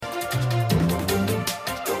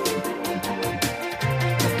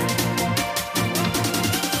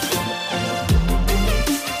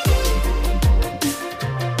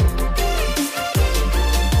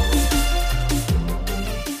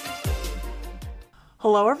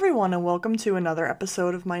Hello, everyone, and welcome to another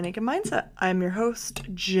episode of My Naked Mindset. I'm your host,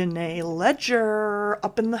 Janae Ledger,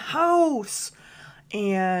 up in the house.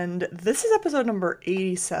 And this is episode number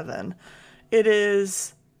 87. It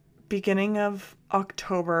is beginning of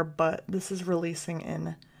October, but this is releasing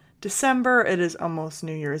in December. It is almost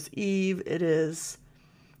New Year's Eve. It is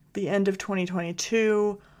the end of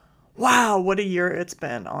 2022. Wow, what a year it's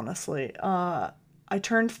been, honestly. I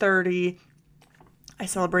turned 30. I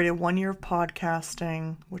celebrated 1 year of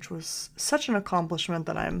podcasting, which was such an accomplishment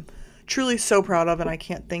that I'm truly so proud of, and I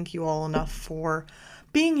can't thank you all enough for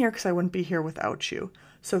being here because I wouldn't be here without you.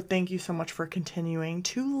 So thank you so much for continuing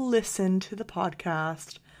to listen to the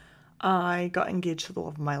podcast. I got engaged to the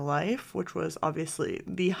love of my life, which was obviously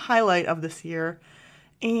the highlight of this year,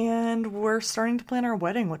 and we're starting to plan our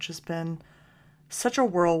wedding, which has been such a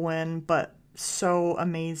whirlwind, but so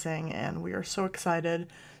amazing, and we are so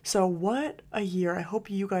excited. So, what a year. I hope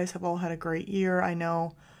you guys have all had a great year. I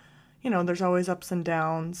know, there's always ups and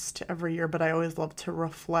downs to every year, but I always love to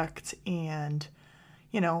reflect and,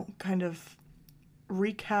 kind of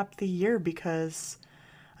recap the year because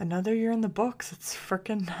another year in the books. It's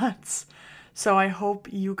freaking nuts. So, I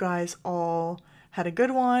hope you guys all had a good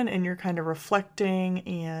one and you're kind of reflecting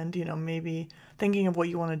and, maybe thinking of what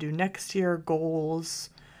you want to do next year, goals,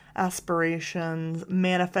 aspirations,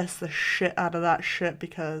 manifest the shit out of that shit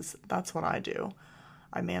because that's what I do.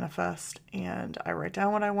 I manifest and I write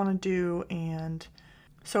down what I want to do. And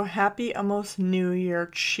so happy almost New Year.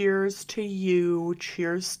 Cheers to you.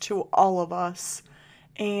 Cheers to all of us.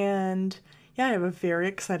 And yeah, I have a very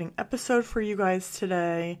exciting episode for you guys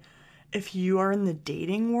today. If you are in the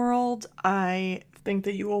dating world, I think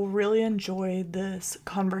that you will really enjoy this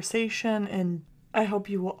conversation, and I hope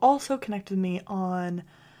you will also connect with me on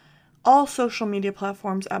all social media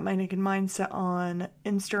platforms at My Naked Mindset on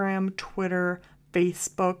Instagram, Twitter,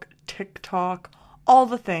 Facebook, TikTok, all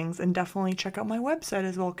the things, and definitely check out my website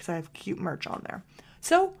as well because I have cute merch on there.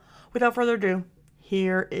 So, without further ado,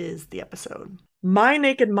 here is the episode. My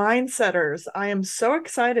Naked Mindsetters, I am so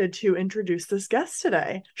excited to introduce this guest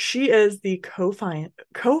today. She is the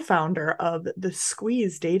co-founder of the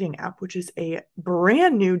Squeeze dating app, which is a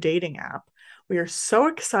brand new dating app. We are so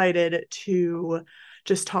excited to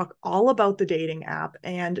just talk all about the dating app,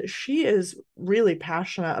 and she is really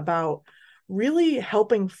passionate about really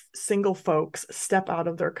helping single folks step out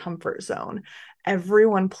of their comfort zone.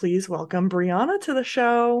 Everyone, please welcome Brianna to the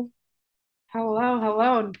show. Hello,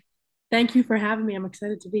 hello. Thank you for having me. I'm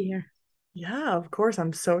excited to be here. Yeah, of course.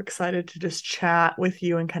 I'm so excited to just chat with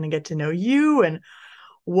you and kind of get to know you and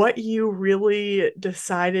what you really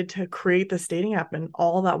decided to create this dating app and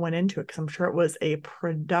all that went into it, because I'm sure it was a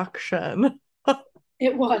production.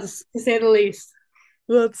 It was, to say the least.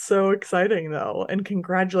 That's so exciting, though. And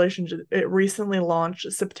congratulations. It recently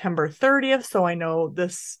launched September 30th. So I know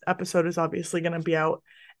this episode is obviously going to be out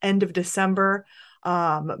end of December.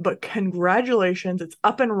 But congratulations. It's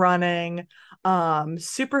up and running.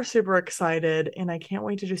 Super, super excited. And I can't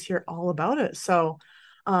wait to just hear all about it. So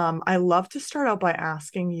I love to start out by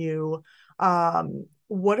asking you,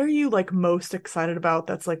 what are you like most excited about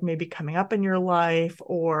that's like maybe coming up in your life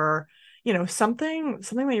or, something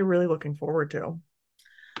that you're really looking forward to?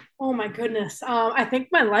 Oh my goodness. I think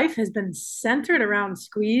my life has been centered around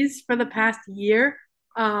Squeeze for the past year.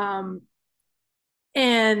 Um,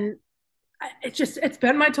 and it's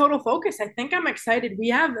been my total focus. I think I'm excited. We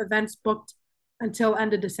have events booked until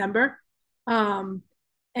end of December. Um,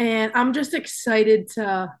 and I'm just excited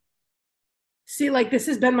to see, like, this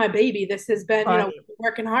has been my baby. This has been, Right.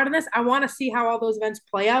 working hard on this. I want to see how all those events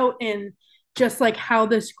play out and just like how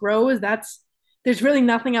this grows. There's really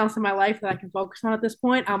nothing else in my life that I can focus on at this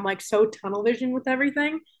point. I'm like so tunnel vision with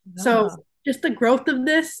everything. So Yeah. just the growth of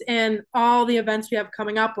this and all the events we have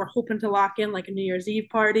coming up, we're hoping to lock in like a New Year's Eve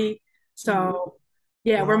party. Ooh, So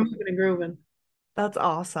yeah, we're wow. moving and grooving. That's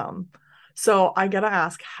awesome. So I gotta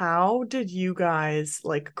ask, how did you guys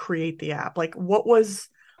like create the app? Like what was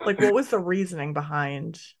the reasoning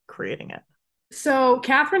behind creating it? So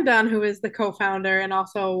Catherine Dunn, who is the co-founder and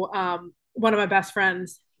also one of my best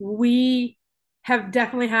friends, we have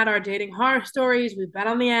definitely had our dating horror stories. We've been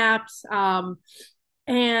on the apps,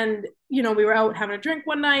 and we were out having a drink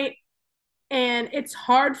one night, and it's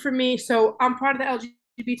hard for me. So I'm part of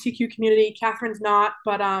the LGBTQ community. Catherine's not,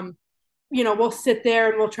 but we'll sit there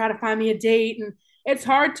and we'll try to find me a date, and it's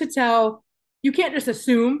hard to tell. You can't just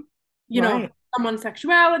assume, Right. someone's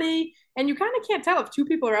sexuality, and you kind of can't tell if two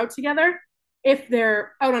people are out together, if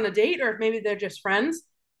they're out on a date or if maybe they're just friends.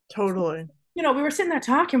 Totally. We were sitting there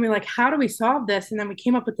talking, we're like, how do we solve this? And then we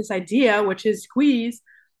came up with this idea, which is Squeeze.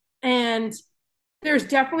 And there's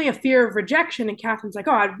definitely a fear of rejection. And Catherine's like,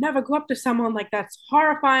 oh, I'd never go up to someone, like that's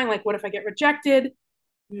horrifying. Like, what if I get rejected? I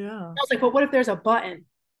Yeah. was like, but what if there's a button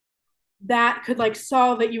that could like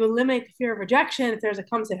solve it? You eliminate the fear of rejection if there's a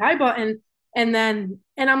come say hi button. And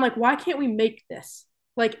I'm like, why can't we make this?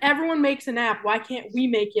 Like everyone makes an app. Why can't we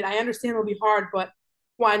make it? I understand it'll be hard, but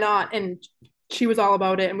why not? And she was all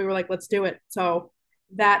about it. And we were like, let's do it. So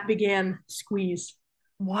that began Squeeze.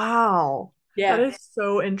 Wow. That Yeah. is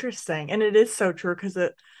so interesting. And it is so true because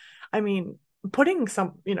I mean, putting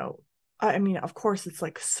some, I mean, of course,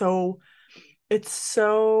 it's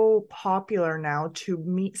so popular now to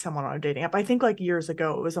meet someone on a dating app. I think like years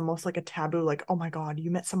ago, it was almost like a taboo, like, oh my God,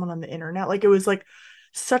 you met someone on the internet. Like it was like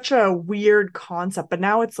such a weird concept. But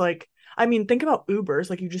now it's like, I mean, think about Ubers.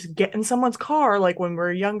 Like you just get in someone's car. Like when we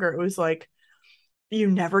were younger, it was like, you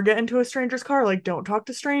never get into a stranger's car, like don't talk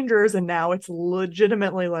to strangers. And now it's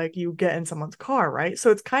legitimately like you get in someone's car, right?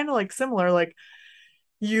 So it's kind of like similar, like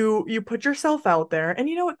you put yourself out there and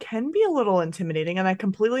it can be a little intimidating. And I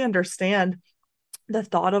completely understand the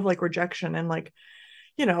thought of like rejection and like,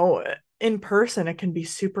 you know, in person it can be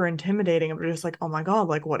super intimidating. We're just like, oh my God,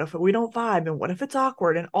 like what if we don't vibe and what if it's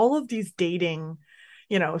awkward and all of these dating,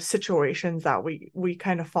 situations that we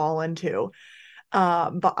kind of fall into.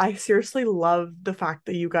 But I seriously love the fact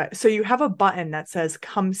that you guys, so you have a button that says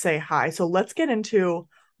come say hi. So let's get into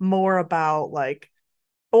more about like,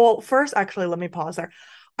 well, first, actually, let me pause there.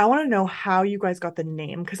 I want to know how you guys got the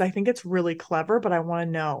name because I think it's really clever, but I want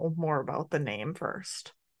to know more about the name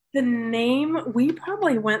first. The name, we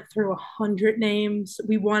probably went through 100 names.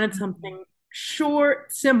 We wanted something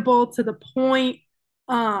short, simple, to the point.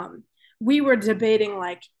 Um, we were debating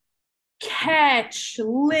like catch,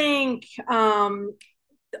 link,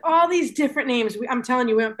 all these different names. I'm telling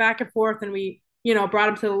you, we went back and forth and we, brought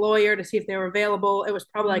them to the lawyer to see if they were available. It was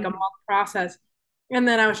probably like a month Mhm. process. And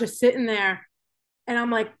then I was just sitting there and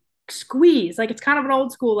I'm like, Squeeze. Like it's kind of an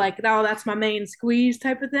old school, like, oh, that's my main Squeeze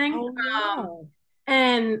type of thing. Oh, yeah.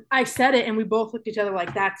 And I said it, and we both looked at each other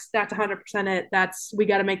like, that's 100% it. We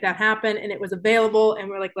got to make that happen. And it was available, and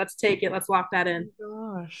we're like, let's take it, let's lock that in.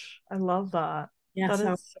 Oh my gosh, I love that. Yeah. That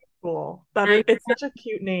So is so cool. That now, is, it's such a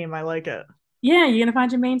cute name. I like it. yeah, you're gonna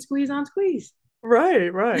find your main Squeeze on Squeeze.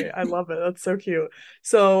 Right, right. I love it. That's so cute.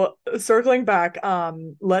 So circling back,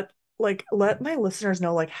 let my listeners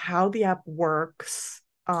know like how the app works.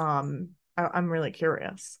 I'm really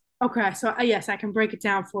curious. Okay, so yes, I can break it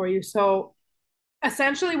down for you. So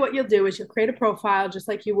essentially, what you'll do is you'll create a profile just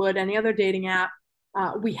like you would any other dating app.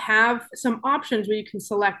 We have some options where you can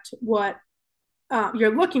select what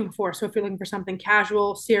you're looking for. So if you're looking for something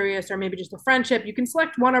casual, serious, or maybe just a friendship, you can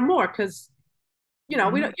select one or more because we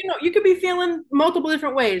Mhm. don't, you could be feeling multiple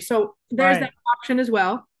different ways. So there's that Right. option as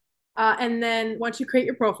well. And then once you create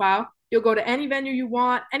your profile, you'll go to any venue you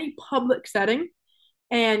want, any public setting,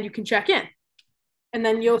 and you can check in. And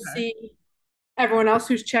then you'll Okay. see everyone else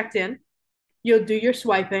who's checked in. You'll do your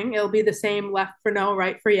swiping. It'll be the same left for no,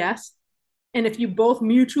 right for yes. And if you both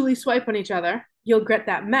mutually swipe on each other, you'll get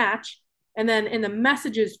that match. And then in the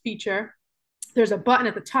messages feature, there's a button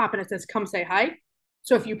at the top and it says come say hi.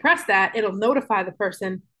 So if you press that, it'll notify the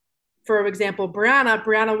person. For example,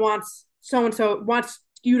 Brianna wants so and so wants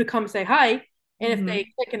you to come say hi. And if they Hmm.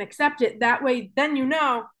 click and accept it, that way, then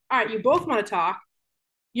all right, you both want to talk.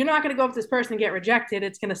 You're not going to go up to this person and get rejected.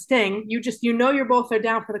 It's going to sting. You're both are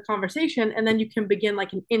down for the conversation, and then you can begin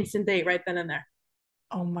like an instant date right then and there.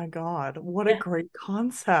 Oh my God, what a Yeah. great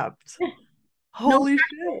concept. Yeah. No Holy shit.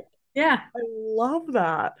 pressure. Yeah. I love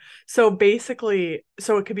that. So basically,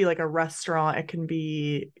 so it could be like a restaurant, it can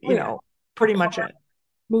be, Oh yeah. A pretty much park, it.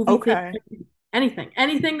 movie Okay. theater,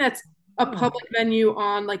 anything that's a Oh. public venue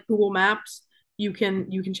on like Google Maps, you can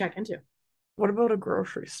check into. What about a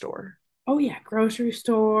grocery store? Oh yeah, grocery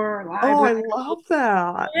store, Oh, library. I love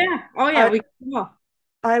that. Yeah. Oh yeah, I we well.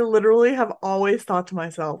 I literally have always thought to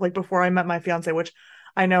myself, like before I met my fiance, which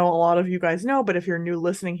I know a lot of you guys know, but if you're new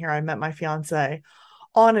listening here, I met my fiance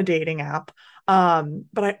on a dating app.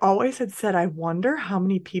 But I always had said, I wonder how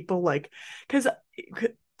many people like, because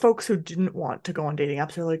folks who didn't want to go on dating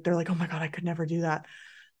apps are like, they're like, oh my God, I could never do that.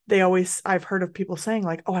 I've heard of people saying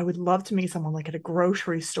like, oh, I would love to meet someone like at a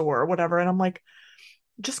grocery store or whatever. And I'm like,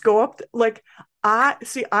 just go up like I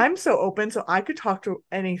see I'm so open so I could talk to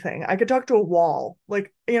anything. I could talk to a wall.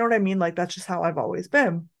 Like, you know what I mean? Like that's just how I've always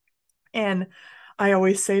been. And I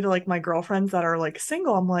always say to like my girlfriends that are like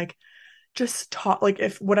single, I'm like, just talk like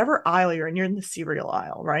if whatever aisle you're in the cereal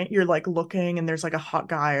aisle, right? You're like looking and there's like a hot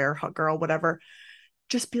guy or hot girl, whatever.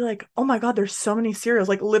 Just be like, oh my God, there's so many cereals.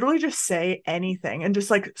 Like literally just say anything and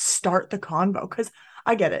just like start the convo. Cause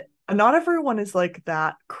I get it. Not everyone is like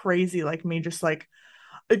that crazy like me, just like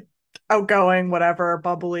outgoing, whatever,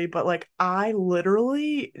 bubbly, but like I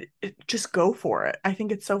literally just go for it. I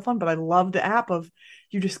think it's so fun, but I love the app of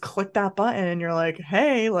you just click that button and you're like,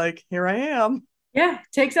 hey, like here I am. Yeah,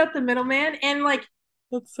 takes out the middleman and like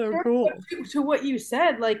That's so sort cool. of to what you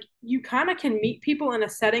said, like you kind of can meet people in a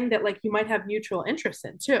setting that like you might have mutual interest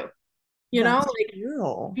in too. You know, That's like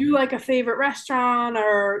real. you like a favorite restaurant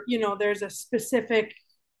or, there's a specific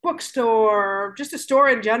bookstore or just a store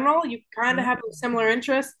in general, you kind of Yeah, have a similar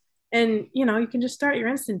interests and, you can just start your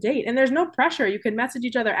instant date and there's no pressure. You can message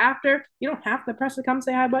each other after. You don't have to press the come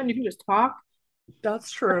say hi button. You can just talk.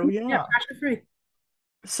 that's true. Yeah, Yeah. pressure free.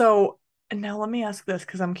 So now let me ask this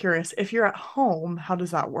because I'm curious. If you're at home, how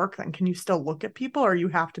does that work then? Can you still look at people or you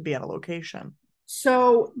have to be at a location?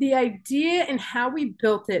 So the idea and how we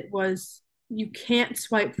built it was you can't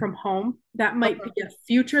swipe from home. That might be Okay. a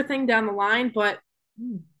future thing down the line, but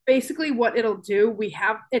Hmm. basically what it'll do, we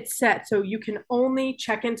have it set so you can only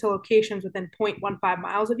check into locations within 0.15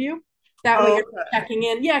 miles of you. That way Oh, you're okay. checking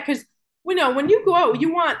in. Yeah, because we know when you go out,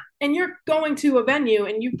 you want and you're going to a venue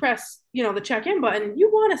and you press, the check-in button, you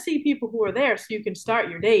want to see people who are there so you can start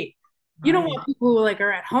your date. You don't Right. want people who like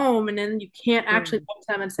are at home and then you can't actually True. go to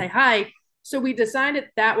them and say hi. So we designed it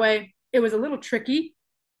that way. It was a little tricky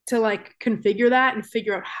to like configure that and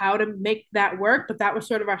figure out how to make that work, but that was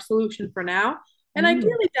sort of our solution for now. And Mm,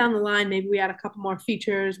 ideally down the line, maybe we add a couple more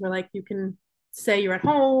features where like you can say you're at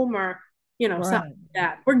home or, something right. like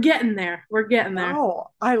that. We're getting there. We're getting there. Oh,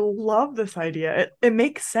 I love this idea. It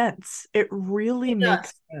makes sense. It really It makes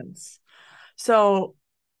does. sense. So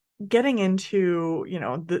getting into,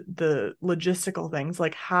 the logistical things,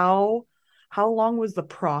 like how long was the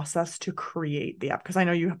process to create the app? Because I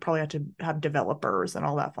know you probably had to have developers and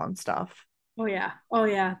all that fun stuff. Oh yeah. Oh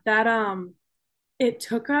yeah. That it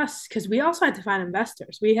took us because we also had to find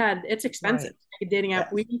investors. It's expensive Right. to make a dating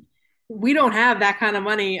app. Yes. We don't have that kind of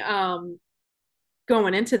money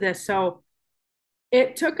going into this. So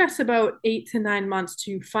it took us about 8 to 9 months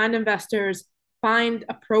to find investors, find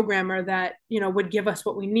a programmer that would give us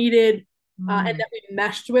what we needed, and Mm, that we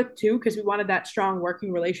meshed with too, because we wanted that strong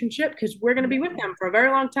working relationship because we're going to be with yeah. them for a very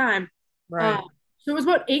long time. Right. So it was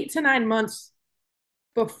about 8 to 9 months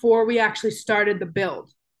before we actually started the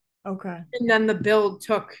build, Okay. and then the build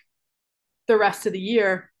took the rest of the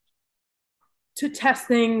year to test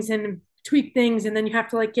things and tweak things, and then you have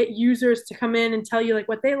to like get users to come in and tell you like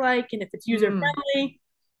what they like and if it's user Mm, friendly,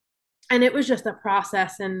 and it was just a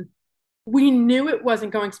process and we knew it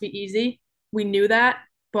wasn't going to be easy. We knew that,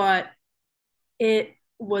 but it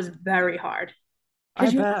was very hard I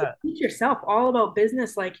because you have to bet. teach yourself all about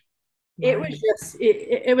business. Like it was Right. just,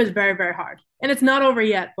 it was very, very hard. And it's not over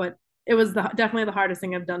yet, but it was definitely the hardest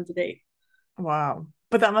thing I've done to date. Wow.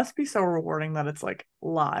 But that must be so rewarding that it's like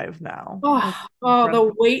live now. Like Oh, incredible.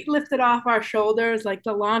 the weight lifted off our shoulders. Like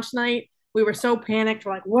the launch night, we were so panicked.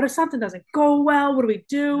 We're like, what if something doesn't go well? What do we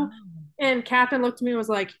do? Yeah. And Captain looked at me and was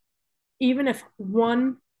like, even if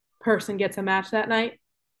one person gets a match that night,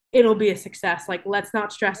 it'll be a success. Like, let's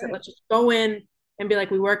not stress it. Right. Let's just go in and be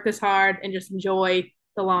like, we worked this hard and just enjoy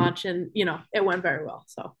the launch. And, it went very well.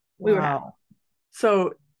 So we were happy. Wow.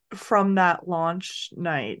 So from that launch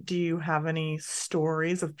night, do you have any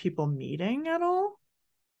stories of people meeting at all?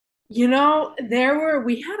 We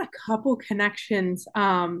had a couple connections.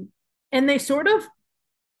 And they sort of,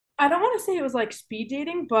 I don't want to say it was like speed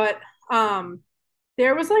dating, but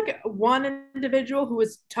there was like one individual who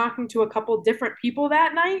was talking to a couple different people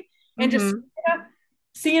that night and just Mm-hmm.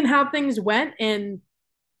 seeing how things went. And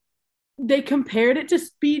they compared it to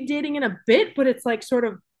speed dating in a bit, but it's like sort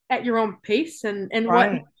of at your own pace and what.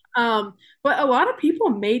 Right. But a lot of people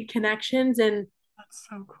made connections, and That's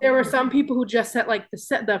so there were cool. some people who just set like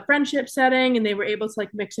the friendship setting, and they were able to like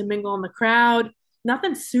mix and mingle in the crowd.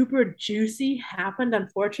 Nothing super juicy happened,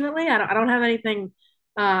 unfortunately. I don't have anything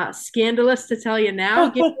scandalous to tell you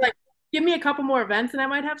now. Give me a couple more events, and I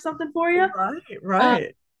might have something for you. Right, Uh,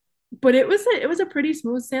 right. but it was a pretty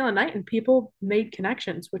smooth sailing night, and people made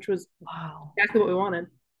connections, which was Wow. exactly what we wanted.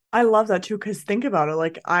 I love that too, because think about it.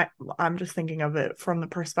 Like I'm just thinking of it from the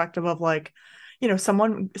perspective of like,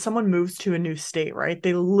 someone moves to a new state, right?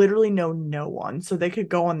 They literally know no one. So they could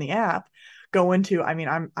go on the app, go into, I mean,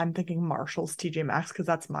 I'm thinking Marshall's TJ Maxx because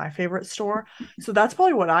that's my favorite store. So that's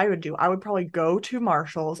probably what I would do. I would probably go to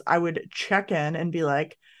Marshall's, I would check in and be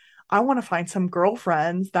like, I want to find some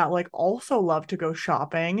girlfriends that like also love to go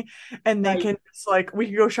shopping and they Right. can just like we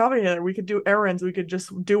could go shopping together, we could do errands, we could just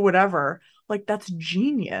do whatever. Like that's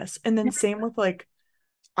genius. And then same with like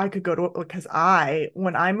I could go to because I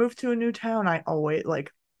when I moved to a new town, I always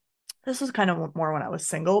like this was kind of more when I was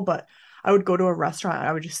single, but I would go to a restaurant,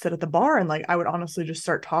 I would just sit at the bar and like I would honestly just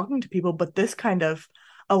start talking to people. But this kind of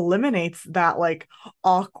eliminates that like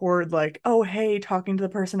awkward, like, oh, hey, talking to the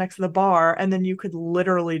person next to the bar. And then you could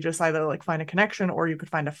literally just either like find a connection or you could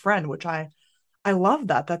find a friend, which I love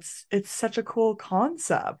that. It's such a cool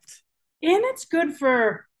concept. And it's good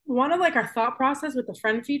for one of like our thought process with the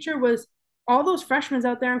friend feature was all those freshmen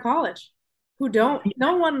out there in college who don't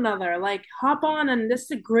know one another. Like hop on, and this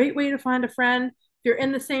is a great way to find a friend. If you're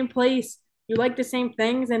in the same place, you like the same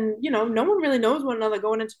things, and no one really knows one another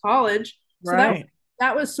going into college. So Right.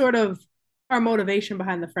 that was sort of our motivation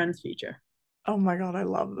behind the friends feature. Oh my God, I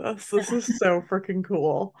love this. This is so freaking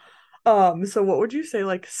cool. So what would you say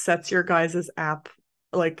like sets your guys' app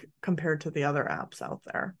like compared to the other apps out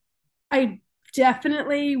there? I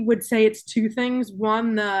definitely would say it's two things.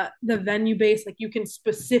 One, the venue base, like you can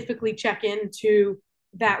specifically check into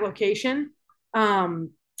that location.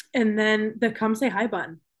 Um, and then the come say hi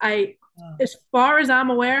button. Oh, As far as I'm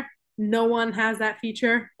aware, no one has that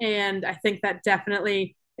feature, and I think that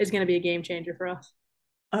definitely is going to be a game changer for us.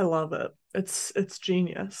 I love it. It's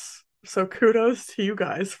genius. So kudos to you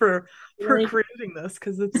guys for Really creating this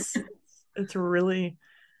because it's really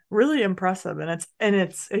really impressive and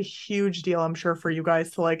it's a huge deal I'm sure for you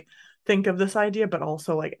guys to like think of this idea but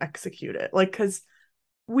also like execute it. Like cuz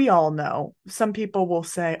we all know some people will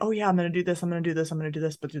say, "Oh yeah, I'm going to do this, I'm going to do this, I'm going to do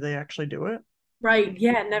this," but do they actually do it? right?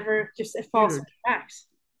 Yeah, never just it falls through Huge. the cracks.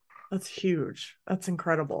 That's huge. That's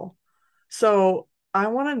incredible. So, I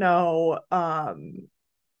want to know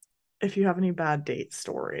if you have any bad date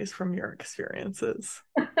stories from your experiences.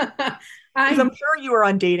 Because I I'm sure you were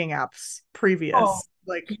on dating apps oh previous,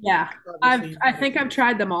 like yeah, 'cause obviously you I had think a I've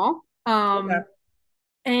tried them all. okay.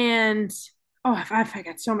 And I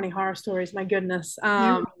got so many horror stories. My goodness.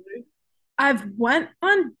 You I've went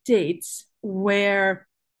on dates where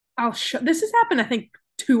this has happened, I think,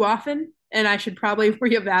 too often, and I should probably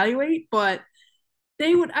reevaluate. But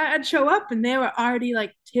I'd show up and they were already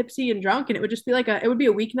like tipsy and drunk, and it would just be it would be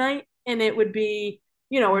a weeknight, and it would be,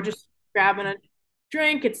 we're just grabbing a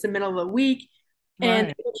drink. It's the middle of the week, and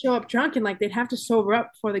right, they would show up drunk, and like they'd have to sober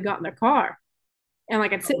up before they got in their car. And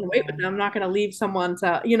like I'd sit and wait with oh, them. I'm not going to leave someone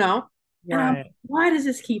to, and I'm, right. why does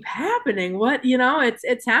this keep happening? What,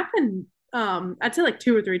 it's happened. I'd say like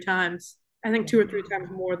two or three times. I think two or three times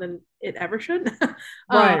more than it ever should. uh,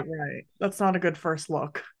 Right, right. That's not a good first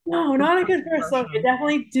look. no, Good not a first good first look. It impression.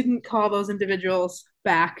 definitely didn't call those individuals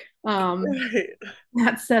back. Right.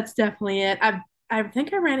 That's definitely it. I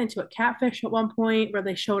think I ran into a catfish at one point where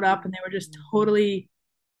they showed up and they were just totally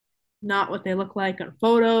not what they look like on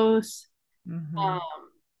photos. Mm-hmm. Um,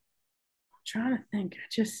 trying to think.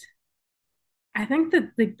 I think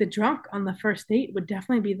that the drunk on the first date would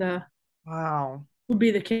definitely Wow. would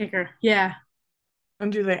be the kicker. Yeah.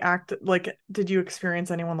 And do they act like, did you experience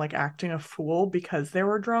anyone like acting a fool because they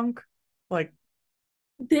were drunk? Like,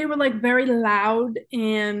 They were like very loud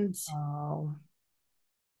and oh,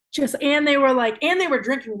 and they were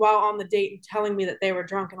drinking while on the date and telling me that they were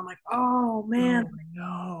drunk. And I'm like, oh man, oh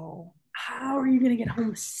no. how are you gonna get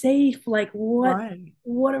home safe? Like Right.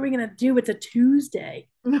 what are we gonna do? It's a Tuesday.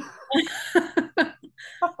 I'm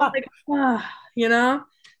like, ah, you know?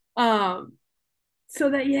 Um, so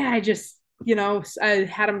that yeah, I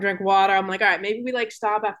had him drink water. I'm like, all right, maybe we like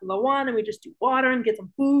stop after the one and we just do water and get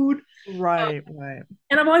some food. Right, right.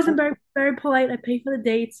 And I've always been very, very polite. I pay for the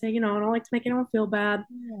dates, so I don't like to make anyone feel bad.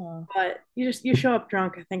 Yeah. But you show up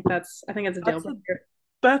drunk. I think that's a deal That's a breaker.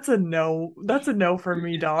 that's a no. That's a no for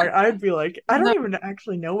me, dog. I'd be like, I don't No, even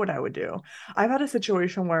actually know what I would do. I've had a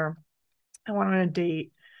situation where I went on a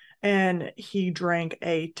date and he drank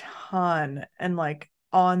a ton and like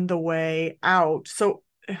on the way out. So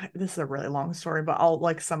this is a really long story, but I'll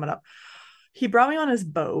like sum it up. He brought me on his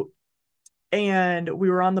boat and we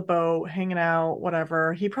were on the boat hanging out,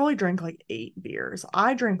 whatever. He probably drank like 8 beers.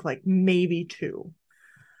 I drank like maybe two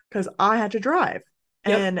because I had to drive.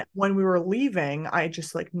 yep. And when we were leaving, I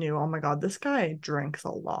just like knew, oh my God, this guy drinks a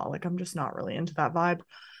lot. Like I'm just not really into that vibe.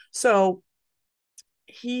 So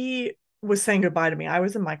he was saying goodbye to me. I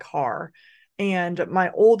was in my car and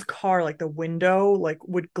my old car, like the window, like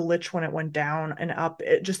would glitch when it went down and up.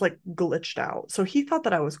 It just like glitched out. So he thought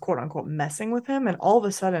that I was quote unquote messing with him. And all of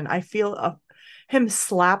a sudden I feel him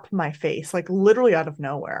slap my face, like literally out of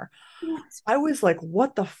nowhere. What? I was like,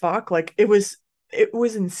 what the fuck? Like it was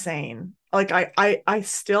insane. Like I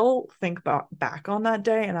still think about back on that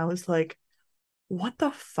day and I was like, what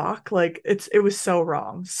the fuck? Like it was so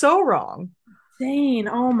wrong. So wrong. Insane.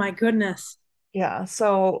 Oh my goodness. Yeah,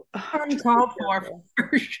 so just be Uncalled for careful.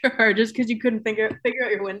 for sure. Just because you couldn't figure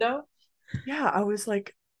out your window. Yeah, I was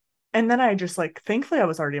like, and then I just like, thankfully I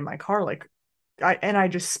was already in my car, like, I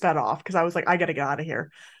just sped off because I was like, I gotta get out of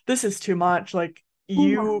here. This is too much. Like, Too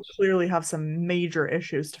you much. clearly have some major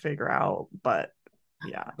issues to figure out, but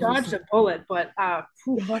yeah, it was Dodged a bullet, but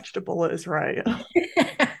poof. dodged a bullet is right.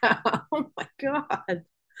 Oh my God.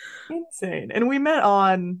 Insane. And we met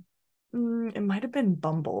on, it might have been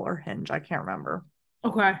Bumble or Hinge. I can't remember.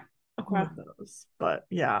 Okay. One Okay. of those. But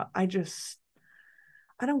yeah, I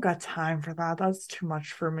don't got time for that. That's too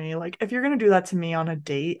much for me. Like, if you're gonna do that to me on a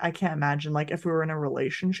date, I can't imagine, like, if we were in a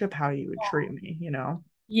relationship, how you would treat me, you know?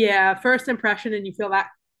 Yeah, first impression, and you feel that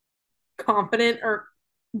confident or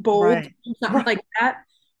bold, Right. something Right. like that.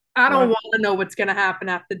 I don't Right. want to know what's going to happen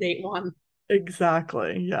after date one.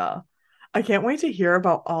 Exactly. Yeah. I can't wait to hear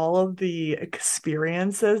about all of the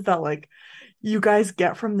experiences that like you guys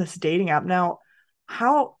get from this dating app. Now,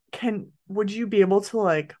 would you be able to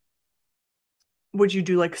like would you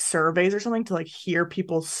do like surveys or something to like hear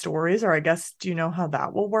people's stories? Or I guess do you know how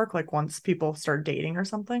that will work? Like once people start dating or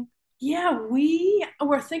something? Yeah, we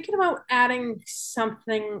were thinking about adding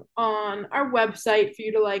something on our website for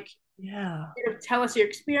you to like Yeah. tell us your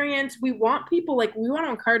experience. We want people like we want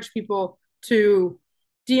to encourage people to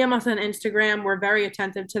DM us on Instagram. We're very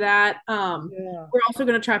attentive to that. Yeah. We're also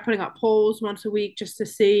going to try putting up polls once a week just to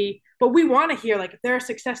see. But we want to hear like if there are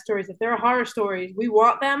success stories, if there are horror stories, we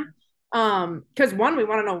want them. Because one, we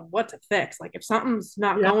want to know what to fix. Like if something's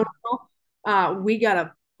not Yeah. going well, we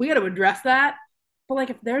gotta address that. But like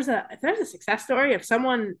if there's a success story, if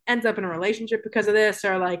someone ends up in a relationship because of this,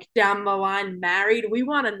 or like down the line married, we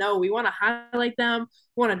want to know. We want to highlight them.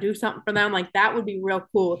 Want to do something for them. Like that would be real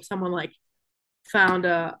cool if someone like found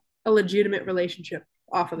a legitimate relationship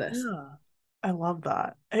off of this. Yeah. I love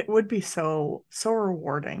that. It would be so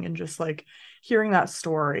rewarding and just like hearing that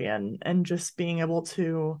story and just being able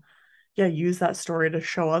to yeah, use that story to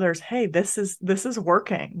show others, hey, this is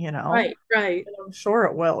working, you know? Right, right. And I'm sure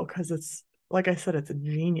it will because it's like I said, it's a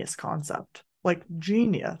genius concept. Like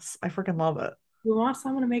genius. I freaking love it. We want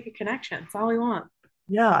someone to make a connection. That's all we want.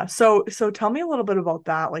 Yeah. So tell me a little bit about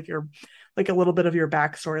that, like your like a little bit of your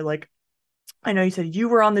backstory. Like I know you said you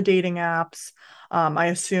were on the dating apps. I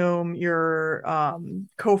assume your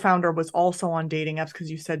co-founder was also on dating apps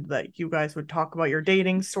because you said that you guys would talk about your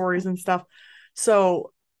dating stories and stuff.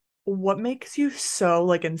 So what makes you so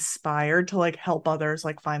like inspired to like help others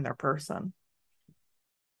like find their person?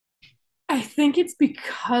 I think it's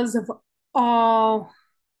because of all,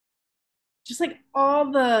 just like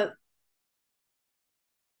all the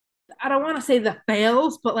I don't want to say the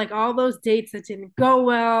fails, but like all those dates that didn't go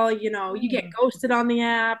well, you get Yeah. ghosted on the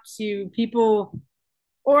apps,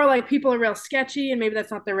 or like people are real sketchy and maybe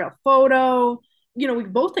that's not their real photo. We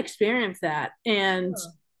both experienced that.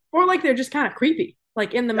 Or like they're just kind of creepy,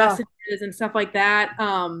 like in the Yeah. messages and stuff like that.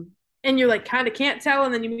 And you're like kind of can't tell.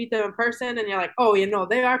 And then you meet them in person and you're like, oh,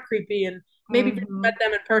 they are creepy. And maybe if you met Hmm.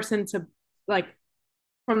 them in person to like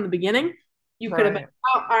from the beginning, you could have been, Right.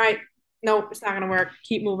 oh, all right, nope, it's not going to work.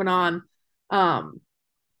 Keep moving on. Um,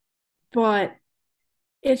 but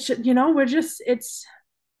it's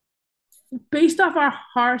based off our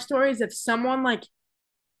horror stories. If someone like,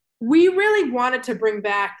 we really wanted to bring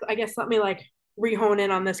back, I guess, let me like rehone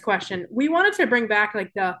in on this question. We wanted to bring back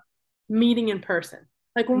like the meeting in person.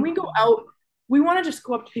 Like when we go Mhm. out, we want to just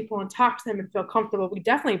go up to people and talk to them and feel comfortable. We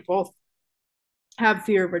definitely both have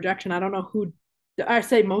fear of rejection. I don't know who, I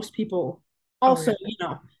say most people Oh also,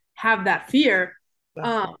 yeah, have that fear. Um,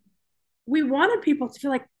 definitely. we wanted people to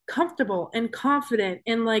feel like comfortable and confident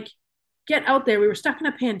and like get out there. We were stuck in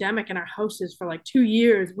a pandemic in our houses for like 2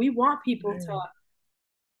 years. We want people to Right.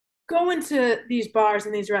 go into these bars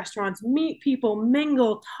and these restaurants, meet people,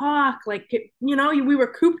 mingle, talk. Like, we were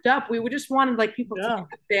cooped up. We just wanted like people to Yeah.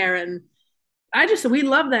 get there. And we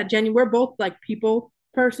love that, Jenny. We're both like people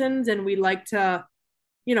persons and we like to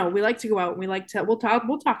go out and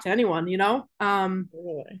we'll talk to anyone.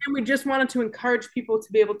 Totally. And we just wanted to encourage people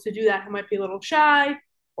to be able to do that who might be a little shy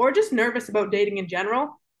or just nervous about dating in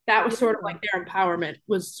general. That was sort of Yeah. like their empowerment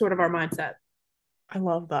was sort of our mindset. I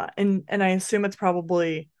love that. And I assume it's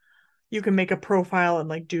probably you can make a profile and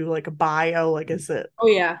like do like a bio. Like is it Oh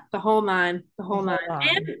yeah, the whole nine, the the whole nine. whole nine?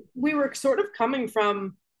 And we were sort of coming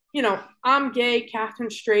from, I'm gay, Catherine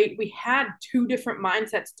straight. We had two different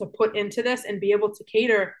mindsets to put into this and be able to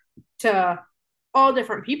cater to all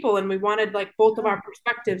different people. And we wanted like both of Yeah. our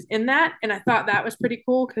perspectives in that. And I thought that was pretty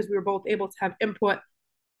cool because we were both able to have input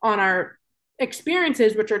on our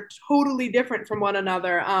experiences, which are totally different from one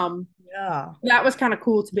another. Yeah. That was kind of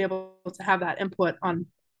cool to be able to have that input on,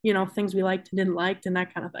 things we liked and didn't like and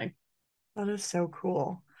that kind of thing. That is so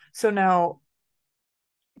cool. So now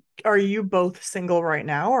are you both single right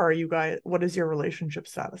now or are you guys what is your relationship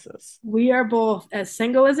statuses? We are both as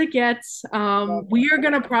single as it gets. Love We it. are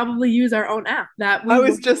gonna probably use our own app that we I will.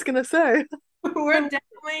 was just gonna say. we're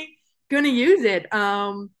definitely gonna use it.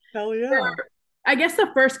 Hell yeah. I guess the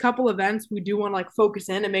first couple events we do want to like focus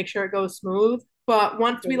in and make sure it goes smooth. But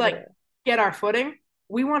once we like Totally. get our footing,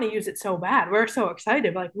 we want to use it so bad. We're so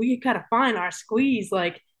excited. Like we gotta find our squeeze.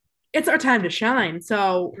 Like it's our time to shine.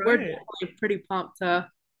 So we're Right. definitely pretty pumped to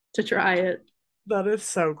try it. That is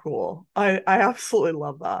so cool. I absolutely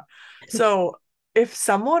love that. So if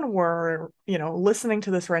someone were, listening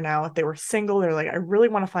to this right now, if they were single, they're like, I really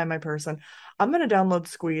want to find my person, I'm gonna download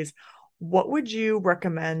Squeeze. What would you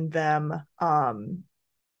recommend them?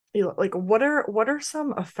 Like what are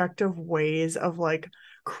some effective ways of like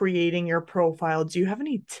creating your profile? Do you have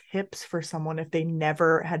any tips for someone if they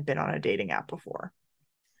never had been on a dating app before?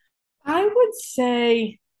 I would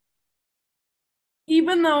say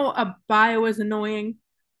even though a bio is annoying,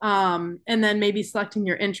 and then maybe selecting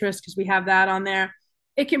your interest because we have that on there,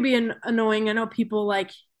 it can be annoying. I know people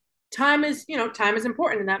like time is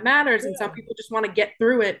important and that matters, and some Yeah. people just want to get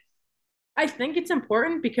through it. I think it's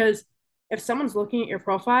important because if someone's looking at your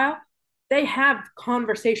profile, they have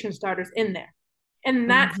conversation starters in there, and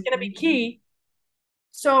that's going to be Mhm. key.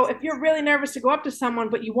 So if you're really nervous to go up to someone,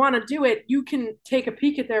 but you want to do it, you can take a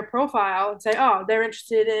peek at their profile and say, oh, they're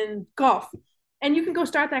interested in golf. And you can go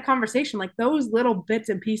start that conversation. Like those little bits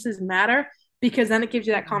and pieces matter because then it gives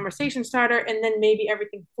you that conversation starter and then maybe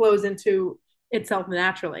everything flows into itself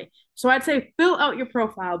naturally. So I'd say fill out your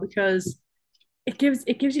profile because it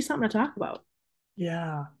gives you something to talk about.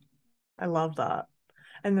 Yeah, I love that.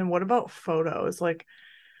 And then what about photos? Like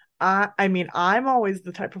I mean, I'm always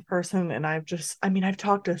the type of person, and I've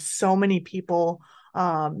talked to so many people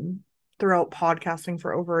um throughout podcasting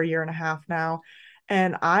for over a year and a half now.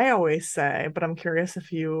 And I always say, but I'm curious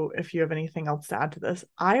if you have anything else to add to this.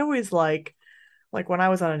 I always like when I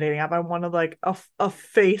was on a dating app, I wanted like a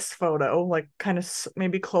face photo, like kind of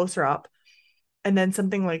maybe closer up, and then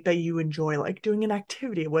something like that you enjoy, like doing an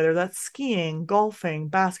activity, whether that's skiing, golfing,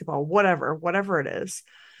 basketball, whatever it is.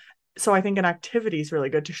 So I think an activity is really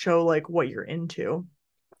good to show like what you're into.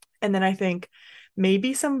 And then I think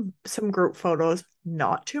maybe some group photos,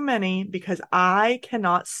 not too many, because I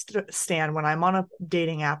cannot stand when I'm on a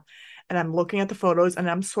dating app and I'm looking at the photos and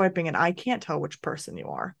I'm swiping and I can't tell which person you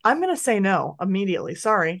are. I'm going to say no immediately.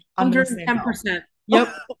 Sorry. I'm going to say no. 110%.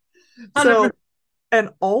 Yep. So, 100%. and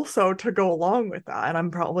also to go along with that, and I'm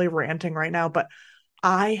probably ranting right now, but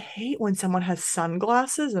I hate when someone has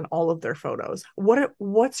sunglasses in all of their photos.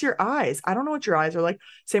 What's your eyes? I don't know what your eyes are like.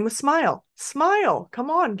 Same with smile. Smile. Come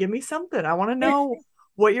on, give me something. I want to know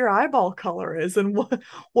what your eyeball color is and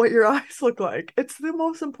what your eyes look like. It's the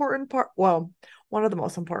most important part. Well, one of the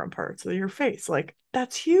most important parts of your face. Like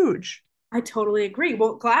that's huge. I totally agree.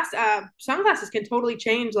 Well, sunglasses can totally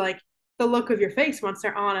change like the look of your face once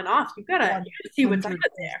they're on and off. You gotta see what's under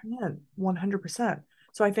there. 100%. 100%.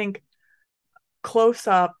 So I think close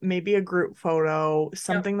up, maybe a group photo, Yep.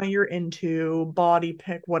 something that you're into, body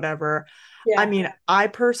pic, whatever. I Yeah. mean, I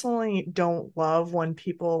personally don't love when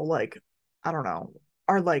people like, I don't know,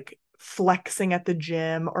 are like flexing at the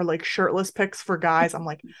gym or like shirtless pics for guys. I'm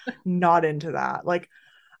like not into that. Like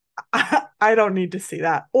I don't need to see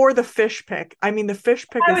that. Or the fish pic. I mean, the fish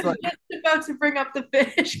pic I is was like just about to bring up the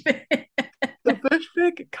fish. the fish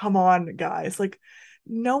pic. Come on, guys. Like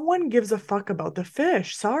no one gives a fuck about the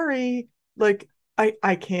fish. Sorry. Like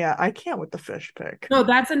I can't with the fish pic. No,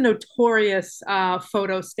 that's a notorious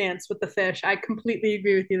photo stance with the fish. I completely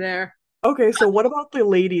agree with you there. Okay, so what about the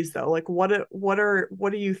ladies though? Like what are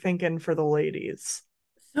you thinking for the ladies?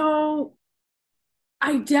 So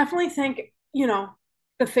I definitely think,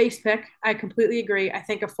 the face pick. I completely agree. I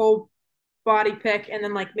think a full body pick and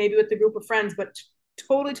then like maybe with the group of friends, but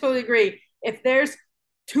totally, totally agree. If there's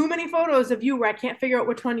too many photos of you where I can't figure out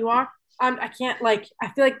which one you are, I can't like, I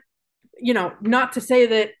feel like, not to say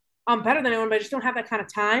that I'm better than anyone, but I just don't have that kind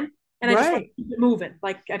of time. And I just want Right. to keep it moving.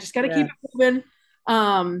 Like I just got to keep Yeah. it moving.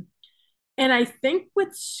 Um, and I think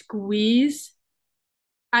with Squeeze,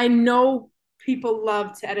 I know people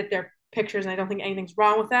love to edit their pictures, and I don't think anything's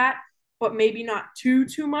wrong with that, but maybe not too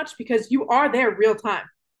much because you are there real time.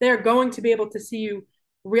 They're going to be able to see you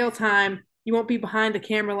real time. You won't be behind the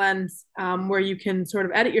camera lens where you can sort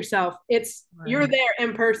of edit yourself. It's you're Right. there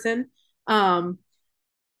in person. Um,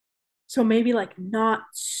 so maybe like not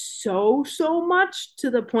so much to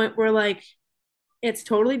the point where like it's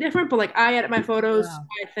totally different, but like I edit my photos.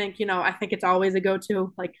 Yeah. I think it's always a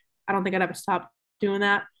go-to. Like I don't think I'd ever stop doing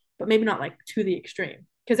that, but maybe not like to the extreme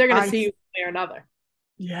because they're gonna I see you one way or another.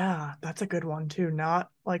 yeah, that's a good one too. Not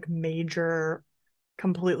like major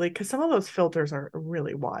completely because some of those filters are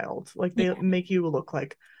really wild. Like they Yeah. make you look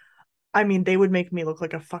like they would make me look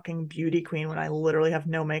like a fucking beauty queen when I literally have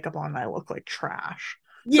no makeup on and I look like trash.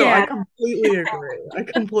 So I Yeah, completely agree. I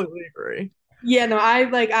completely agree. yeah, no,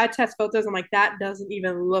 I test filters. I'm like, that doesn't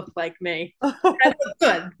even look like me. That looks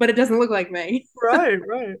good, but it doesn't look like me. Right,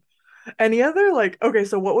 right. Any other like okay,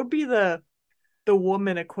 so what would be the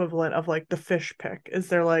woman equivalent of like the fish pick? Is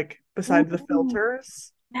there like besides the Ooh,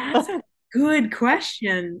 filters? that's a good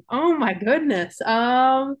question. Oh my goodness.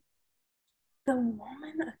 The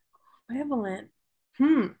woman equivalent.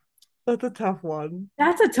 Hmm. That's a tough one.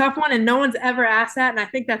 That's a tough one, and no one's ever asked that, and I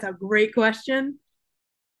think that's a great question.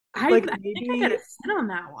 I Like think I gotta maybe sit on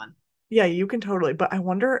that one. yeah, you can totally, but I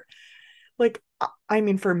wonder like I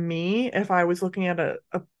mean for me, if I was looking at a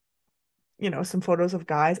some photos of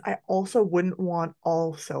guys, I also wouldn't want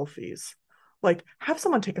all selfies. Like have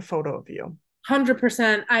someone take a photo of you.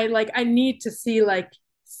 100%. I need to see like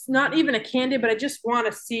it's not even a candid, but I just want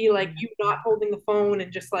to see like you not holding the phone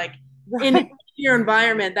and just like in Right. your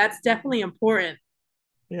environment. That's definitely important.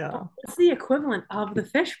 But Yeah. what's the equivalent of the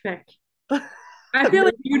fish pick? I feel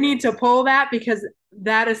like Maybe you need to pull that because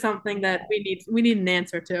that is something that we need an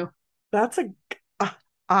answer to. that's a uh,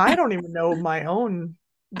 I don't even know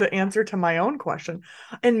the answer to my own question.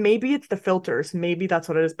 And maybe it's the filters. Maybe that's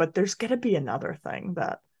what it is, but there's gonna be another thing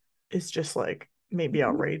that is just like maybe The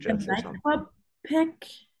outrageous or something. nightclub pick.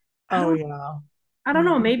 I Oh don't yeah. I don't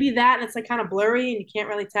know. Mm. Maybe that and it's like kind of blurry and you can't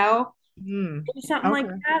really tell. Mm. Maybe something like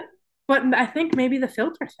Okay. that. But I think maybe the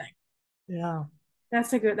filter thing. Yeah.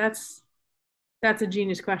 That's a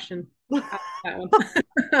genius question. I like I that one.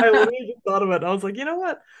 literally just thought of it. I was like, you know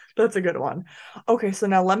what? That's a good one. Okay, so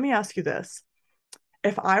now let me ask you this.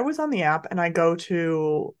 If I was on the app and I go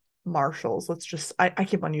to Marshalls, I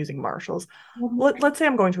keep on using Marshalls. Let's say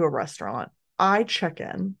I'm going to a restaurant. I check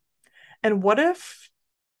in. And what if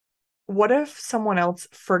someone else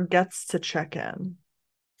forgets to check in?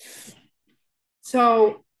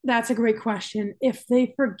 So that's a great question. If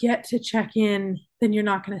they forget to check in, then you're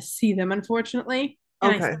not going to see them, unfortunately.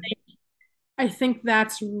 And Okay. I think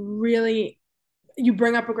that's really, you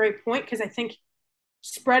bring up a great point because I think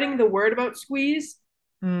spreading the word about Squeeze,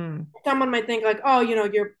 Hmm. someone might think like, oh,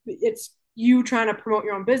 it's you trying to promote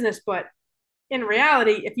your own business. But in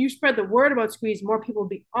reality, if you spread the word about Squeeze, more people will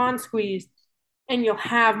be on Squeeze and you'll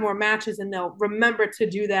have more matches and they'll remember to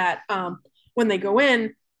do that when they go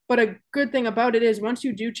in. But a good thing about it is once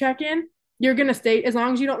you do check in, you're gonna stay as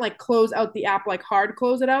long as you don't like close out the app like hard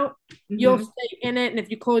close it out. You'll Hmm. stay in it, and if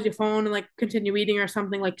you close your phone and like continue eating or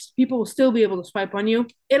something, like people will still be able to swipe on you.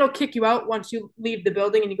 It'll kick you out once you leave the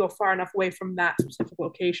building and you go far enough away from that specific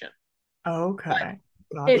location. Okay.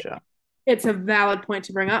 It Gotcha. it's a valid point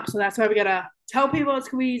to bring up, so that's why we gotta tell people at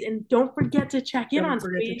Squeeze and don't forget to check in Don't on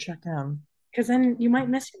forget to Squeeze check in. because then you might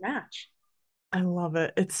miss your match. I love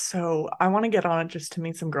it. I want to get on it just to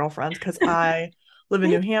meet some girlfriends because I live in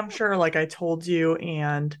New Hampshire, like I told you,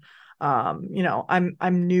 and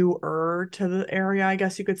I'm newer to the area, I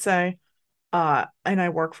guess you could say. And I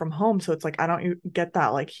work from home, so it's like I don't get that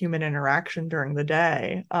like human interaction during the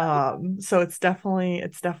day. So it's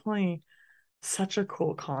definitely such a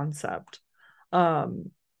cool concept.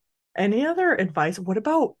 Um, any other advice?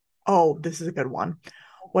 Oh, this is a good one.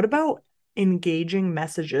 What about engaging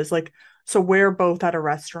messages? Like, so we're both at a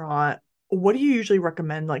restaurant. What do you usually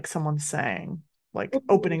recommend like someone saying? Like Ooh.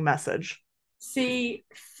 opening message. See,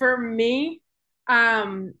 for me,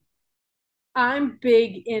 um, I'm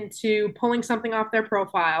big into pulling something off their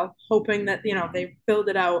profile, hoping that they filled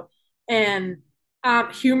it out. And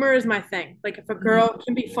humor is my thing. Like if a Mhm. girl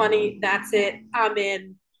can be funny, that's it. I'm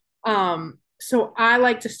in. So I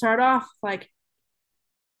like to start off like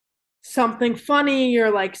something funny or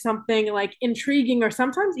like something like intriguing or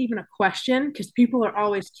sometimes even a question because people are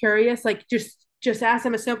always curious. Like just ask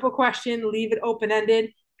them a simple question, leave it open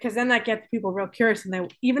ended because then that gets people real curious and they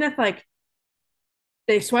even if like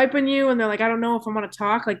they swipe on you and they're like, I don't know if I want to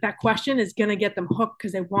talk, like that question is gonna get them hooked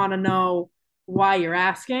because they want to know why you're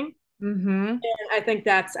asking. Mm-hmm. And I think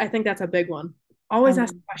that's a big one. I Always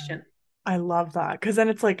ask love a that. question. I love that because then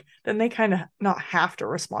it's like then they kind of not have to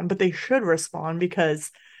respond, but they should respond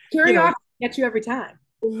because you know Curiosity gets you every time.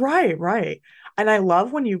 right, right. And I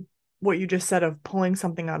love when you what you just said of pulling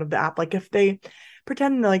something out of the app. Like if they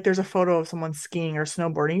pretend like there's a photo of someone skiing or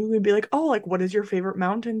snowboarding, you would be like, "Oh, like what is your favorite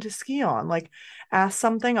mountain to ski on?" Like ask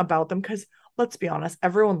something about them because let's be honest,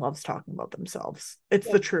 everyone loves talking about themselves. It's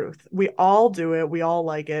Yeah. the truth. We all do it. We all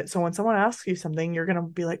like it. So when someone asks you something, you're gonna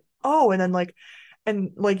be like, "Oh," and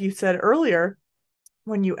like you said earlier,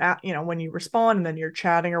 when you respond and then you're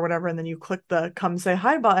chatting or whatever, and then you click the come say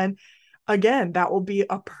hi button again, that will be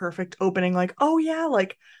a perfect opening. Like, oh yeah,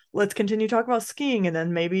 like let's continue talking about skiing. And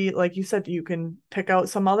then maybe, like you said, you can pick out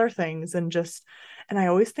some other things and I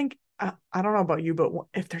always think I don't know about you, but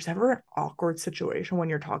if there's ever an awkward situation when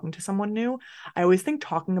you're talking to someone new, I always think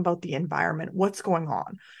talking about the environment, what's going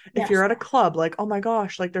on. If Yes. you're at a club, like, oh my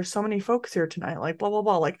gosh, like there's so many folks here tonight, like blah blah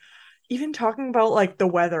blah, like even talking about like the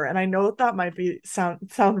weather. And I know that that might be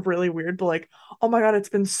sound really weird, but like, oh my God, it's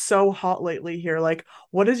been so hot lately here. Like,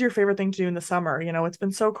 what is your favorite thing to do in the summer? You know, it's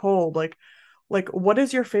been so cold. Like what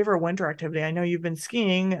is your favorite winter activity? I know you've been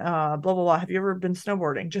skiing, blah blah blah. Have you ever been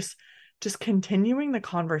snowboarding? Just continuing the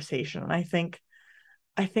conversation. And I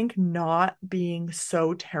think not being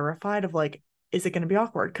so terrified of like, is it going to be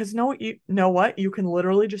awkward? Because no, you know what? You can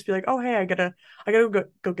literally just be like, oh hey, I gotta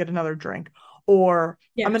go get another drink, or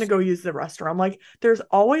I'm gonna Yes. go use the restroom. Like there's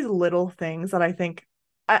always little things that I think.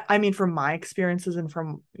 I mean, from my experiences and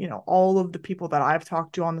from all of the people that I've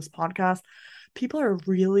talked to on this podcast, people are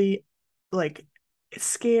really like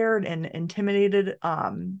scared and intimidated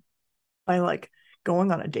by like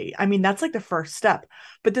going on a date. I mean, that's like the first step.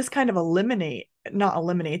 But this kind of not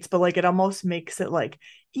eliminates, but like it almost makes it like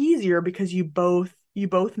easier because you both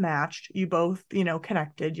matched, you both,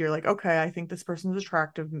 connected. You're like, okay, I think this person's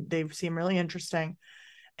attractive. They seem really interesting.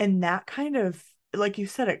 And that kind of, like you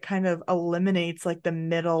said, it kind of eliminates like the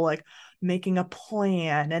middle, like making a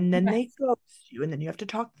plan and then they Yes. ghost you and then you have to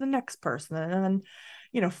talk to the next person. And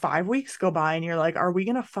then 5 weeks go by and you're like, are we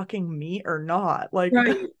gonna fucking meet or not? Like,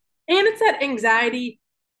 Right. And it's that anxiety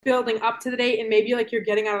building up to the date, and maybe like you're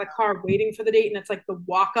getting out of the car waiting for the date, and it's like the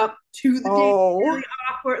walk up to the date oh, really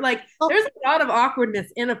awkward. Like there's a lot of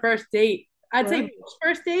awkwardness in a first date. I'd say right. most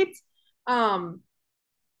first dates. Um,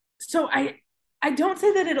 so I don't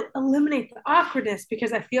say that it'll eliminate the awkwardness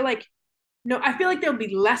because I feel like no, I feel like there'll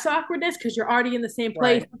be less awkwardness because you're already in the same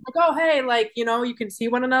place. Right. Like, oh hey, like you can see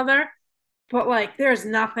one another. But like, there's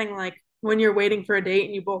nothing like when you're waiting for a date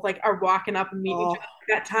and you both like are walking up and meeting each Oh, other.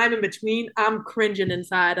 That time in between, I'm cringing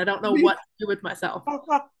inside. I don't know me, what to do with myself.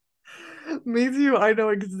 me too. I know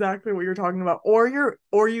exactly what you're talking about. Or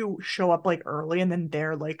you show up like early and then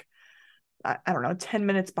they're like, I don't know, 10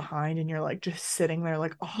 minutes behind and you're like just sitting there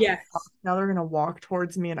like, oh fuck, Yes, now they're gonna walk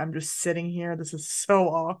towards me and I'm just sitting here. This is so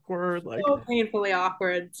awkward. Like, so painfully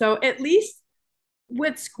awkward. So at least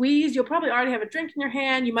with squeeze, you'll probably already have a drink in your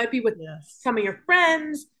hand. You might be with yes. some of your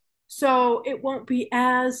friends, so it won't be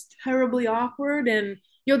as terribly awkward. And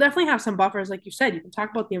you'll definitely have some buffers, like you said. You can talk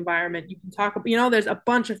about the environment. You can talk, there's a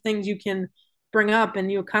bunch of things you can bring up, and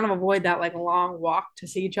you'll kind of avoid that like long walk to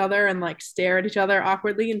see each other and like stare at each other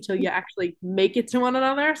awkwardly until you actually make it to one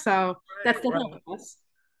another. So that's Right, definitely right. a plus.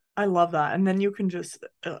 I love that. And then you can just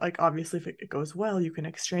like obviously if it goes well, you can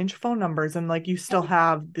exchange phone numbers and like you still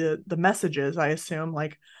have the messages, I assume,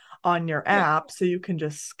 like on your Yeah. app, so you can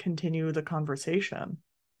just continue the conversation.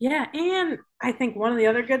 Yeah, and I think one of the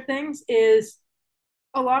other good things is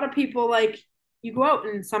a lot of people like you go out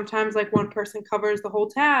and sometimes like one person covers the whole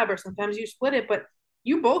tab or sometimes you split it, but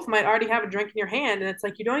you both might already have a drink in your hand and it's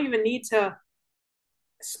like you don't even need to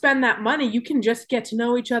spend that money. You can just get to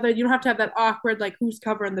know each other. You don't have to have that awkward like who's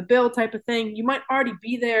covering the bill type of thing. You might already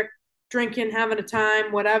be there drinking, having a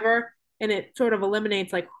time, whatever, and it sort of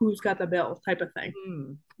eliminates like who's got the bill type of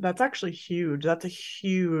thing. That's actually huge. That's a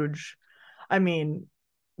huge, I mean,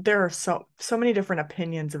 there are so many different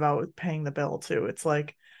opinions about paying the bill too. It's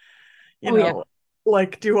like, you Oh yeah. know,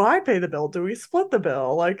 like, do I pay the bill? Do we split the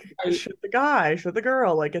bill? Like, Right. should the guy, should the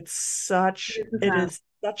girl? Like, it 100%. is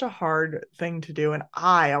such a hard thing to do. And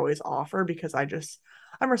I always offer because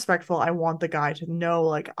I'm respectful. I want the guy to know,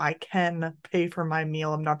 like, I can pay for my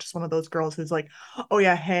meal. I'm not just one of those girls who's like, oh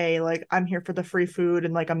yeah, hey, like, I'm here for the free food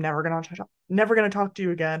and like, I'm never gonna talk to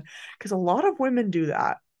you again. Because a lot of women do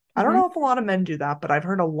that. I don't Mhm. know if a lot of men do that, but I've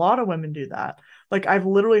heard a lot of women do that. Like I've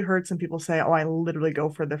literally heard some people say, "Oh, I literally go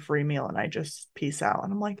for the free meal and I just peace out."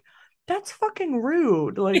 And I'm like, "That's fucking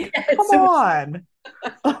rude. Like, come So, on."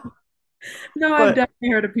 no, I've But definitely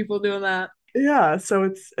heard of people doing that. yeah, so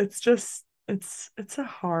it's just it's a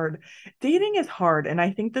hard dating is hard, and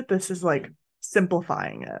I think that this is like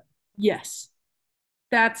simplifying it. Yes.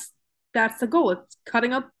 That's that's the goal. It's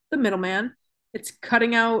cutting out the middleman. It's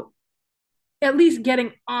cutting out at least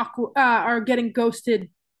getting awkward or getting ghosted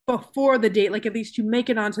before the date. Like at least you make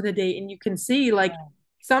it onto the date and you can see like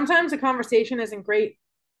sometimes the conversation isn't great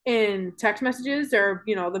in text messages or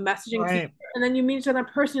the messaging feature, Right. and then you meet each other in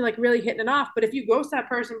person, you're like really hitting it off. But if you ghost that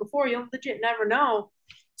person before, you'll legit never know.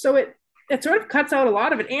 So it sort of cuts out a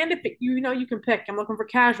lot of it. And if you can pick, I'm looking for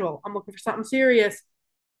casual, I'm looking for something serious,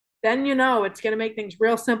 then it's going to make things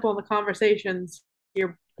real simple in the conversations.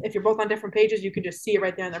 If you're both on different pages, you can just see it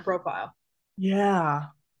right there in their profile. Yeah.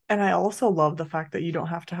 And I also love the fact that you don't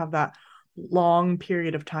have to have that long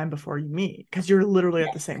period of time before you meet because you're literally at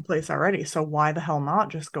the Yes. same place already. So why the hell not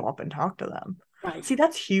just go up and talk to them? Right. See,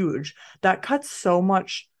 that's huge. That cuts so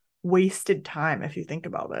much wasted time if you think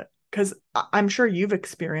about it. Because I'm sure you've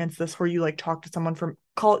experienced this where you like talk to someone for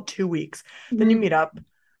call it 2 weeks, then you Mhm. meet up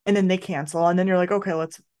and then they cancel and then you're like, okay,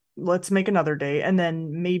 let's make another date and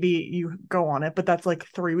then maybe you go on it, but that's like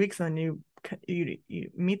 3 weeks and then you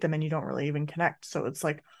meet them and you don't really even connect. So it's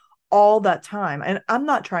like all that time. And I'm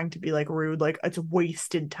not trying to be like rude, like it's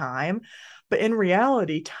wasted time, but in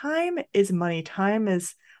reality, time is money. Time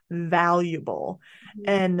is valuable.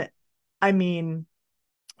 And I mean,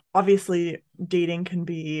 obviously, dating can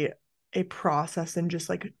be a process and just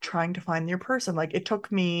like trying to find your person. Like it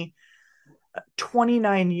took me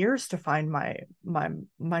 29 years to find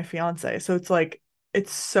my fiance. So it's like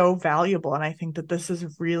it's so valuable and I think that this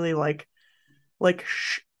is really like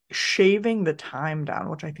shaving the time down,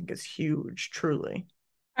 which I think is huge, truly.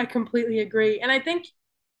 I completely agree. And I think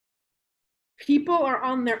people are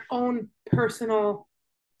on their own personal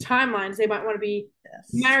timelines. They might want to be Yes.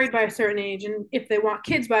 married by a certain age, and if they want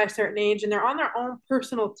kids by a certain age, and they're on their own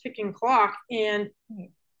personal ticking clock. And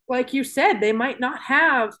like you said, they might not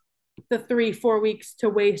have the 3, 4 weeks to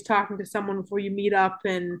waste talking to someone before you meet up.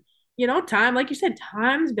 And, time, like you said,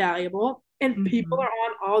 time's valuable, and people Mm-hmm. are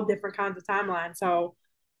on all different kinds of timelines. So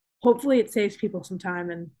hopefully it saves people some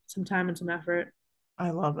effort. I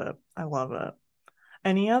love it. I love it.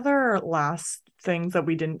 Any other last things that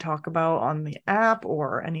we didn't talk about on the app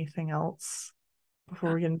or anything else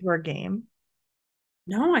before we get into our game?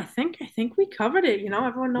 No, I think we covered it.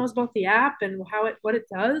 Everyone knows about the app and what it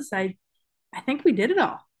does. I think we did it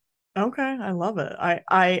all. Okay, I love it.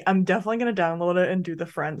 I'm definitely gonna download it and do the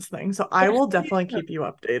friends thing. So I Yes, will please definitely do. keep you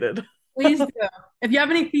updated. Please do. If you have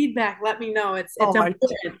any feedback, let me know. It's Oh, I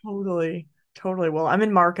important. totally will. I'm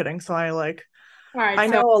in marketing, so All right, I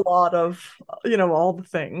so know a lot of, all the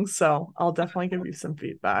things. So I'll definitely give you some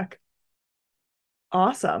feedback.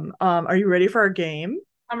 Awesome. Are you ready for our game?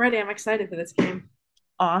 I'm ready. I'm excited for this game.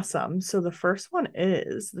 Awesome. So the first one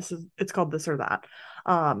is it's called this or that.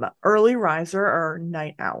 Early riser or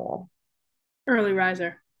night owl? Early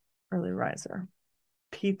riser. Early riser.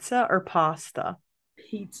 Pizza or pasta?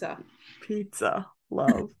 Pizza. Pizza.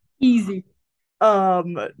 Love. Easy.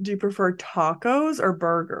 Do you prefer tacos or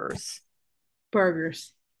burgers?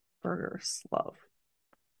 Burgers. Burgers. Love.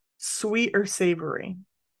 Sweet or savory?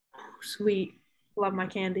 Sweet. Love my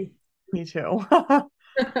candy. Me too.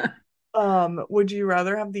 Would you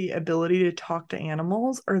rather have the ability to talk to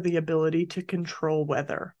animals or the ability to control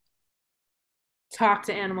weather? Talk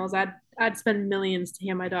to animals. I'd spend millions to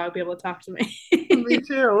hear my dog be able to talk to Me me.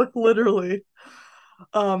 too, literally.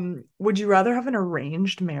 Would you rather have an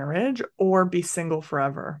arranged marriage or be single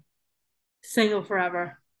forever? Single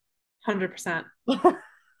forever. 100%.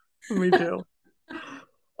 Me too.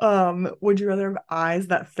 Would you rather have eyes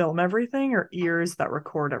that film everything or ears that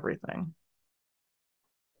record everything?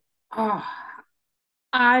 Oh,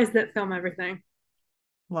 eyes that film everything.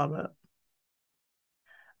 Love it.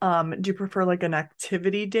 Do you prefer like an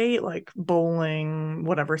activity date, like bowling,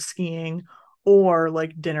 whatever, skiing, or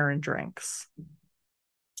like dinner and drinks?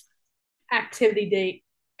 Activity date.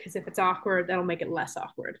 Because if it's awkward, that'll make it less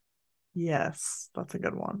awkward. Yes, that's a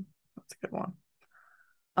good one. That's a good one.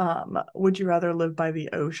 Would you rather live by the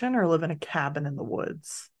ocean or live in a cabin in the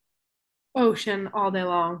woods? Ocean all day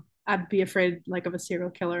long. I'd be afraid like of a serial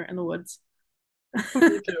killer in the woods.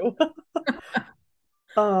 Me too.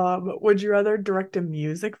 Would you rather direct a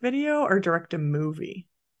music video or direct a movie?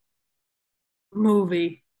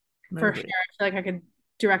 Movie for sure. Movie. I feel like I could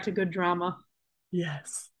direct a good drama.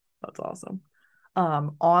 Yes, that's awesome.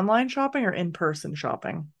 Online shopping or in-person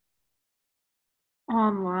shopping?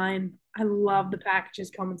 Online. I love the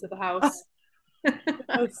packages coming to the house.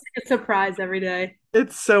 Yes. A surprise every day.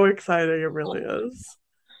 It's so exciting, it really is.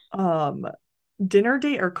 Um, Dinner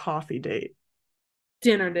date or coffee date?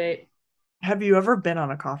 Dinner date. Have you ever been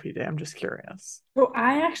on a coffee date? I'm just curious. So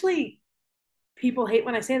I actually, people hate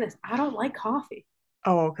when I say this. I don't like coffee.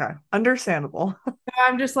 Oh, okay. Understandable. So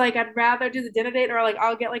I'm just like, I'd rather do the dinner date or like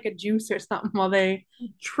I'll get like a juice or something while they.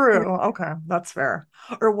 True. Okay, that's fair.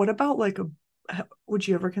 Or what about would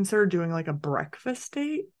you ever consider doing like a breakfast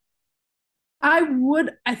date? I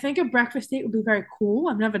think a breakfast date would be very cool.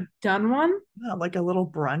 I've never done one, Yeah, like a little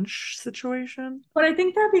brunch situation? but I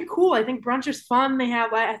think that'd be cool. I think brunch is fun. They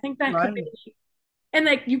have, like, I think that could Right. be, and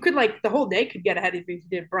like you could like the whole day could get ahead if you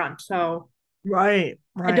did brunch. So Right,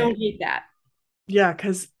 I right. don't hate that. Yeah,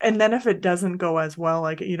 and then if it doesn't go as well,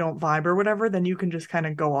 like you don't vibe or whatever, then you can just kind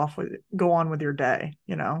of go on with your day,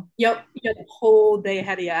 you know? Yep, you got the whole day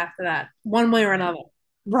ahead of you after that, one way or Right. another.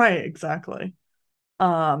 Right, exactly.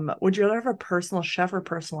 Would you rather have a personal chef or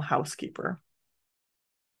personal housekeeper?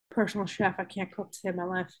 Personal chef, I can't cook to save my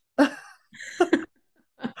life.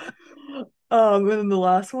 And then the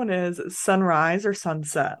last one is sunrise or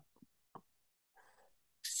sunset?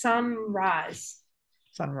 Sunrise,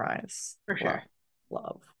 Sunrise. for Love, sure.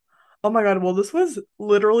 love. Oh my God. Well, this was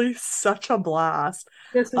literally such a blast.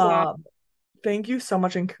 This was awesome. Um, Thank you so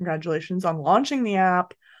much and congratulations on launching the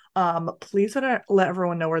app. Please let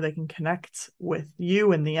everyone know where they can connect with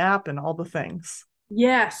you and the app and all the things.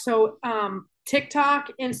 Yeah, so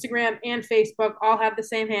TikTok, Instagram, and Facebook all have the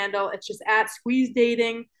same handle. It's just at Squeeze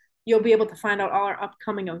Dating. You'll be able to find out all our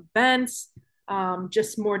upcoming events,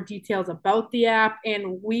 just more details about the app.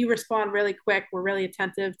 And we respond really quick. We're really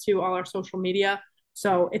attentive to all our social media.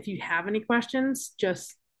 So if you have any questions,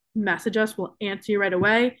 just message us. We'll answer you right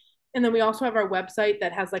away. And then we also have our website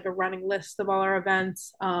that has like a running list of all our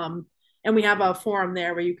events. And we have a forum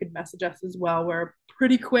there where you could message us as well. We're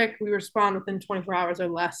pretty quick. We respond within 24 hours or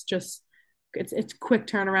less. Just it's quick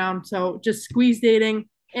turnaround. So just Squeeze Dating,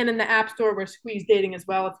 and in the App Store we're Squeeze Dating as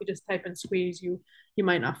well. If you just type in Squeeze, you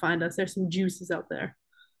might not find us. There's some juices out there.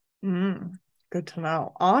 Mm, good to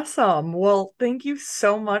know. Awesome. Well, thank you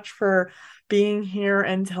so much for being here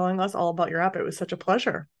and telling us all about your app. It was such a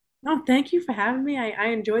pleasure. No, thank you for having me. I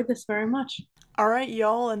enjoyed this very much. All right,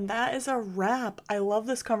 y'all, and that is a wrap. I love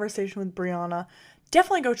this conversation with Brianna.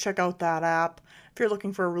 Definitely go check out that app if you're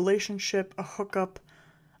looking for a relationship, a hookup,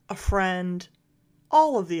 a friend,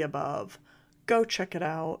 all of the above. Go check it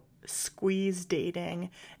out. Squeeze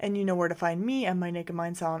Dating. And you know where to find me and my Naked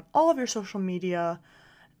Mindset on all of your social media,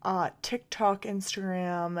 TikTok,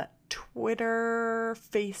 Instagram, Twitter,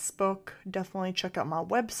 Facebook. Definitely check out my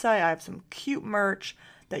website. I have some cute merch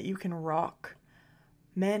that you can rock.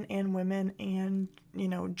 Men and women, and,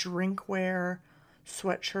 drinkware,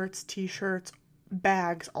 sweatshirts, t-shirts,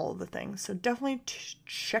 bags, all of the things. So definitely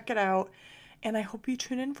check it out. And I hope you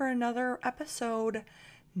tune in for another episode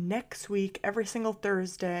next week, every single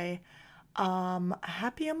Thursday.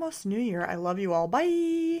 Happy almost New Year. I love you all.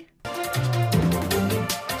 Bye.